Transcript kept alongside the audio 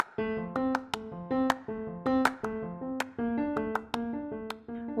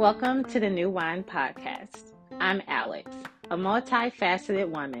Welcome to the New Wine Podcast. I'm Alex, a multifaceted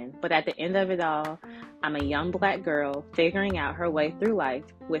woman, but at the end of it all, I'm a young Black girl figuring out her way through life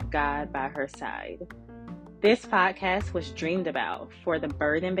with God by her side. This podcast was dreamed about for the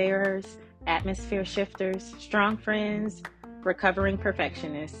burden bearers, atmosphere shifters, strong friends, recovering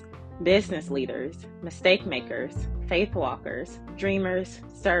perfectionists, business leaders, mistake makers, faith walkers, dreamers,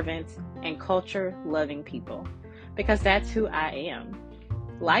 servants, and culture-loving people. Because that's who I am.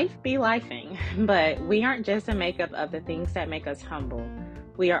 Life be lifing, but we aren't just a makeup of the things that make us humble.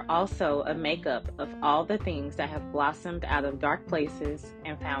 We are also a makeup of all the things that have blossomed out of dark places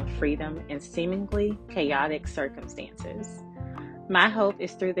and found freedom in seemingly chaotic circumstances. My hope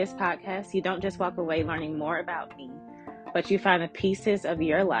is through this podcast, you don't just walk away learning more about me, but you find the pieces of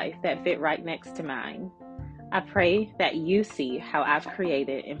your life that fit right next to mine. I pray that you see how I've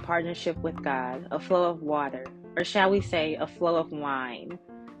created, in partnership with God, a flow of water, or shall we say a flow of wine,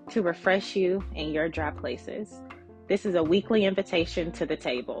 to refresh you in your dry places. This is a weekly invitation to the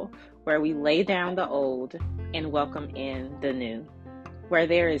table where we lay down the old and welcome in the new. Where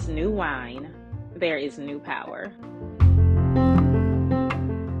there is new wine, there is new power.